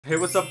Hey,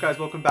 what's up guys?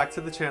 Welcome back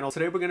to the channel.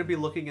 Today we're going to be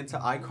looking into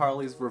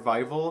iCarly's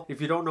revival. If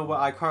you don't know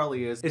what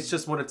iCarly is, it's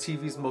just one of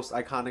TV's most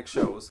iconic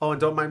shows. Oh, and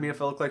don't mind me if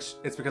I look like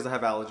it's because I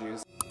have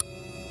allergies.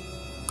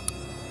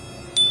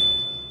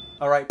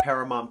 Alright,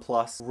 Paramount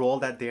Plus, roll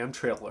that damn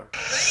trailer.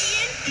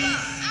 Ready in?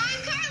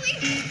 iCarly!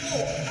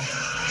 4,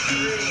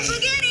 3,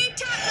 spaghetti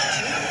taco!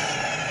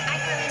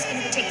 iCarly's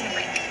gonna be taking a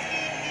break.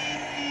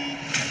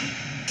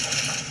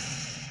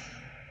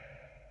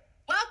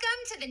 Welcome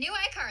to the new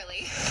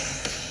iCarly.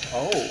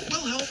 Oh.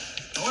 We'll help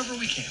however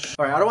we can.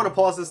 Alright, I don't want to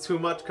pause this too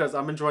much because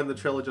I'm enjoying the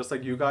trailer just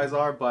like you guys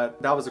are,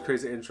 but that was a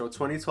crazy intro.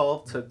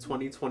 2012 to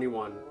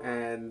 2021,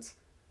 and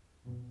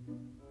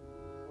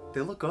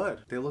they look good.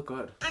 They look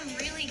good. I'm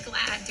really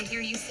glad to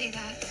hear you say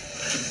that.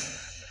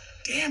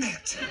 Damn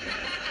it.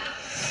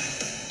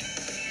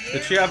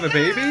 Did she have a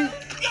baby?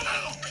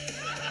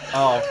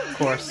 Oh, of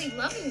course. I'm really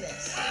loving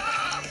this.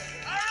 I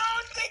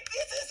don't think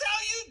this is how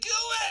you do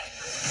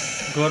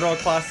it. Good old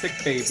classic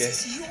baby.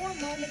 This is your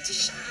moment to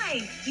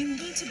shine. You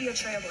need to be a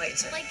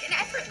trailblazer. Like an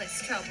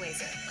effortless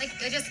trailblazer. Like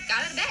I just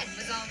got out of bed and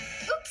was all,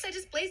 oops, I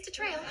just blazed a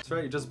trail. That's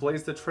right, you just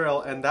blazed the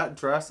trail, and that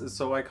dress is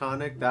so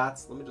iconic.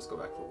 Let me just go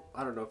back for,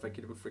 I don't know if I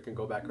can even freaking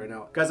go back right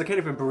now. Guys, I can't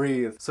even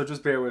breathe, so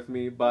just bear with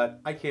me, but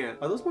I can't.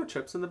 Are those more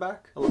chips in the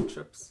back? I love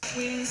chips.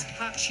 Wings,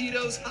 hot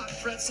Cheetos, hot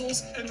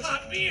pretzels, and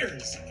hot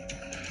beers.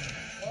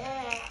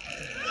 Oh.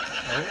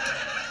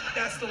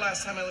 That's the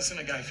last time I listened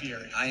to Guy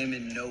Fieri. I am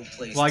in no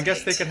place. Well, I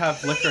guess they could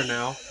have liquor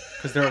now,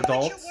 because they're Put your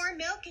adults. warm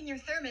milk in your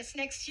thermos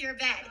next to your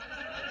bed.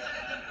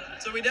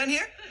 So we done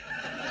here?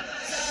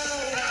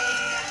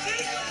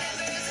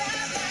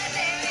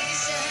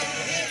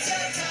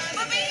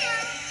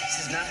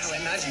 This is not how I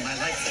imagined my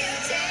life.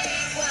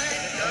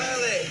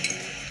 Darling.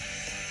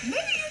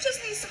 Maybe you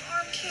just need some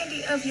arm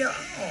candy of your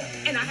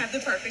own. And I have the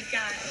perfect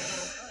guy.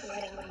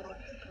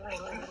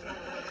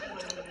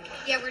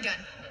 Yeah, we're done.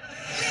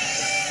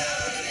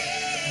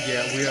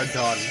 Yeah, we are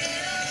done.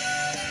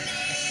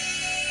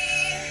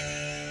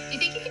 Do you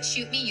think you could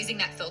shoot me using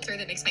that filter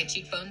that makes my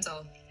cheekbones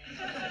all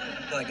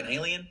Like an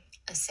alien?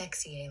 a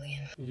sexy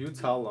alien? You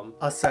tell them.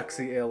 A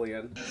sexy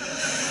alien.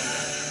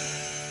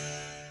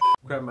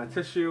 Grab my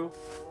tissue.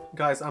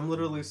 Guys, I'm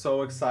literally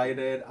so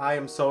excited. I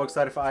am so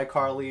excited for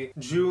iCarly.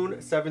 June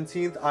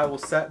 17th, I will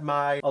set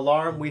my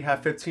alarm. We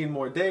have 15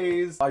 more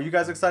days. Are you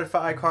guys excited for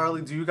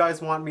iCarly? Do you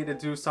guys want me to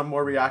do some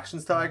more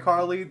reactions to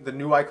iCarly? The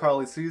new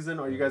iCarly season?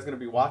 Are you guys going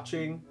to be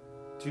watching?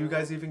 Do you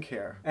guys even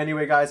care?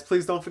 Anyway, guys,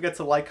 please don't forget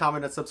to like,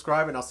 comment, and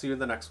subscribe, and I'll see you in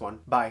the next one.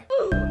 Bye.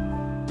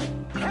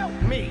 Help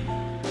me.